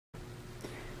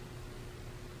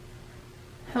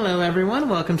Hello everyone,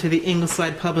 welcome to the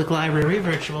Ingleside Public Library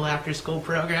Virtual After School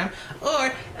Program,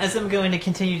 or as I'm going to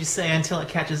continue to say until it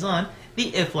catches on,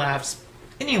 the If Labs.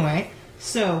 Anyway,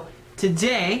 so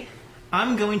today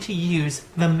I'm going to use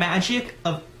the magic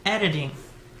of editing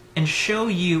and show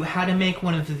you how to make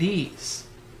one of these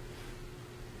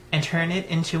and turn it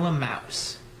into a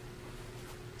mouse.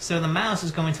 So the mouse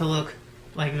is going to look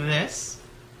like this.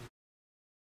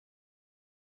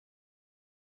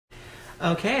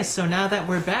 Okay, so now that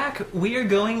we're back, we are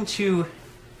going to,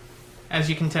 as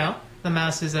you can tell, the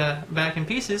mouse is back in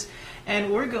pieces,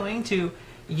 and we're going to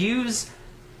use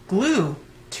glue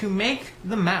to make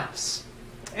the mouse.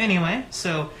 Anyway,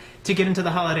 so to get into the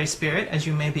holiday spirit, as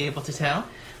you may be able to tell,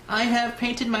 I have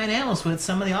painted my nails with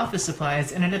some of the office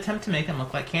supplies in an attempt to make them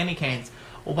look like candy canes.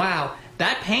 Wow,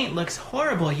 that paint looks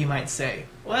horrible, you might say.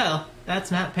 Well,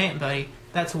 that's not paint, buddy.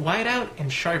 That's whiteout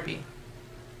and Sharpie.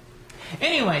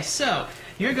 Anyway, so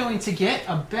you're going to get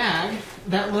a bag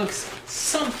that looks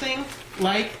something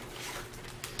like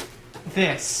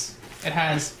this. It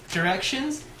has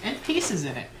directions and pieces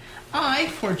in it. I,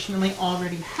 fortunately,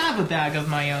 already have a bag of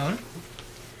my own,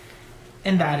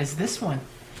 and that is this one.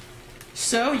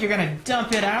 So you're going to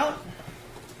dump it out,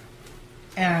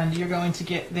 and you're going to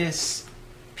get this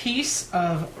piece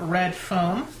of red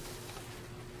foam.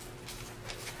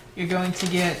 You're going to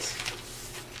get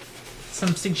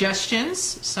some suggestions.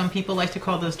 Some people like to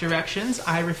call those directions.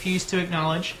 I refuse to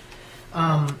acknowledge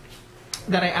that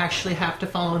I actually have to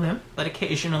follow them, but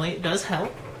occasionally it does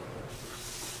help.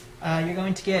 You're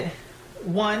going to get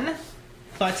one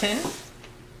button.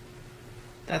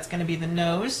 That's going to be the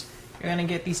nose. You're going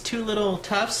to get these two little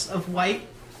tufts of white,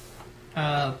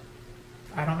 I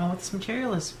don't know what this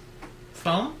material is.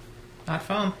 Foam? Not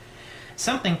foam.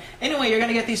 Something. Anyway, you're going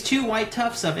to get these two white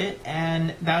tufts of it,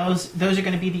 and those are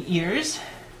going to be the ears.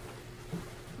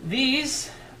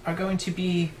 These are going to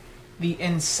be the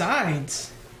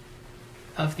insides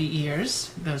of the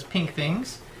ears, those pink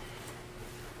things.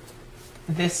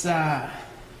 This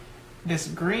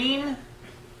green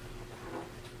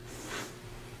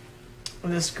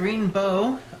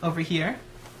bow over here.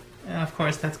 And of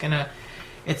course,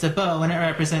 it's a bow, and it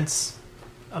represents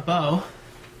a bow.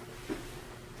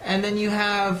 And then you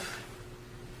have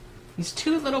these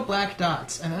two little black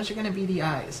dots, and those are going to be the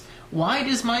eyes. Why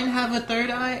does mine have a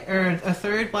third eye, or a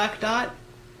third black dot?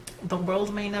 The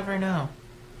world may never know.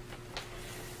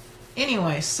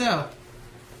 Anyway, so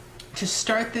to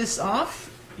start this off,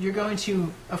 you're going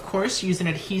to, of course, use an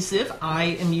adhesive. I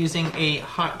am using a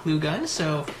hot glue gun,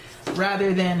 so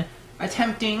rather than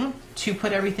attempting to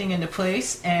put everything into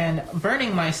place and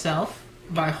burning myself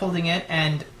by holding it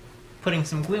and putting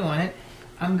some glue on it,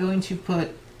 I'm going to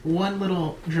put one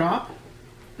little drop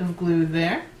of glue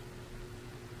there.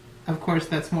 Of course,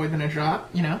 that's more than a drop,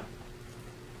 you know.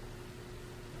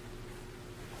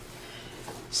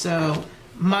 So,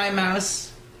 my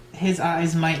mouse, his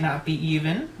eyes might not be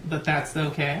even, but that's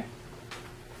okay.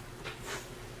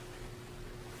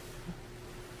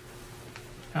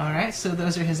 Alright, so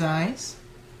those are his eyes.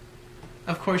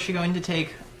 Of course, you're going to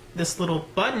take this little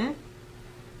button,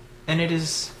 and it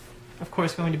is, of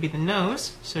course, going to be the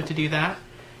nose. So to do that,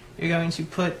 you're going to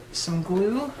put some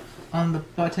glue on the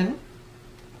button.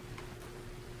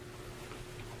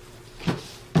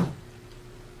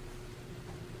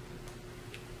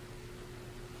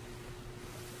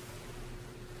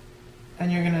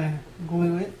 And you're going to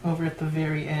glue it over at the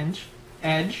very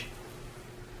edge.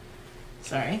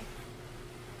 Sorry.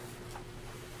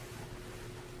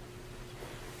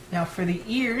 Now for the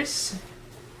ears,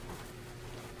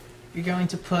 you're going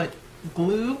to put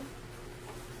glue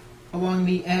along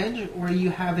the edge where you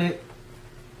have it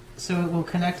so it will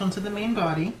connect onto the main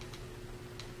body.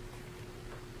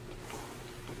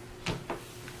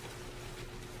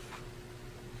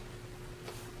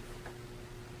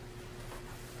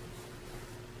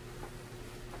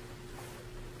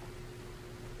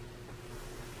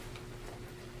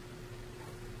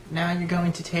 Now you're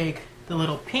going to take the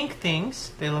little pink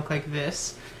things, they look like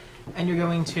this, and you're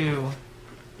going to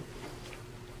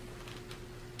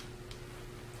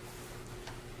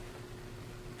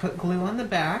put glue on the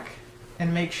back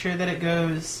and make sure that it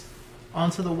goes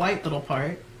onto the white little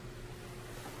part,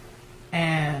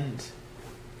 and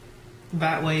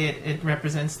that way it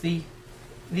represents the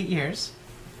ears.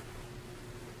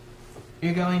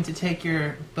 You're going to take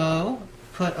your bow,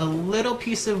 put a little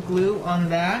piece of glue on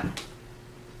that,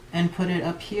 and put it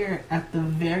up here at the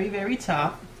very, very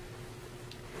top.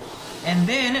 And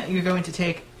then you're going to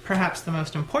take perhaps the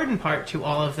most important part to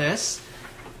all of this,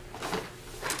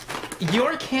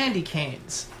 your candy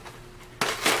canes.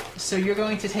 So you're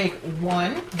going to take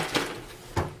one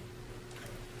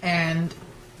and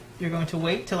You're going to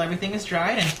wait till everything is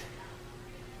dried, and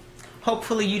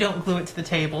hopefully you don't glue it to the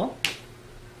table.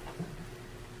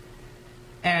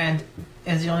 And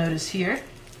as you'll notice here,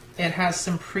 it has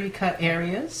some pre-cut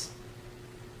areas.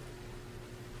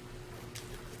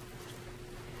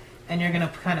 And you're going to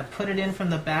kind of put it in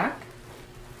from the back.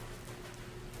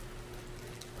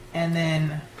 And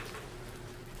then,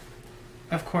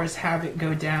 of course, have it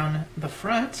go down the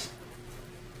front.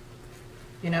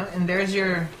 You know, and there's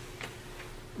your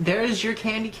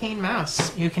candy cane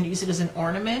mouse. You can use it as an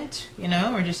ornament, you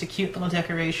know, or just a cute little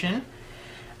decoration.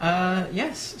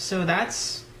 Yes, so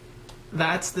that's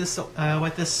this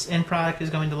what this end product is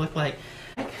going to look like.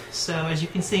 So as you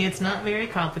can see, it's not very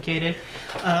complicated.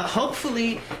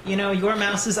 Hopefully, you know, your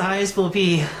mouse's eyes will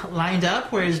be lined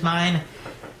up, whereas mine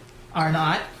are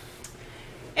not.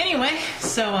 Anyway,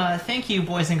 so thank you,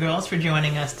 boys and girls, for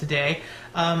joining us today.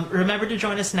 Remember to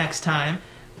join us next time,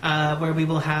 where we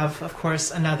will have, of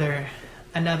course, another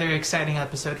exciting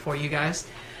episode for you guys.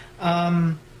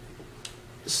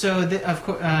 So, of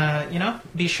course, you know,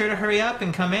 be sure to hurry up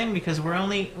and come in, because we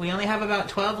only have about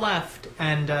 12 left,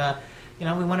 and you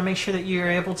know, we want to make sure that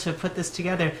you're able to put this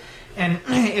together. And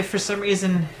if for some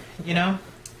reason, you know,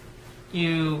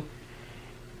 you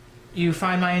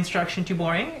find my instruction too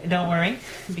boring, don't worry,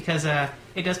 because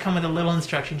it does come with a little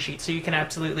instruction sheet, so you can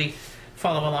absolutely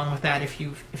follow along with that if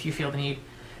you feel the need.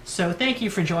 So thank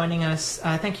you for joining us.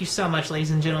 Thank you so much,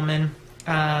 ladies and gentlemen.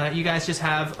 You guys just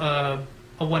have a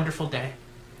wonderful day,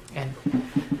 and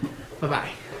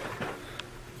bye-bye.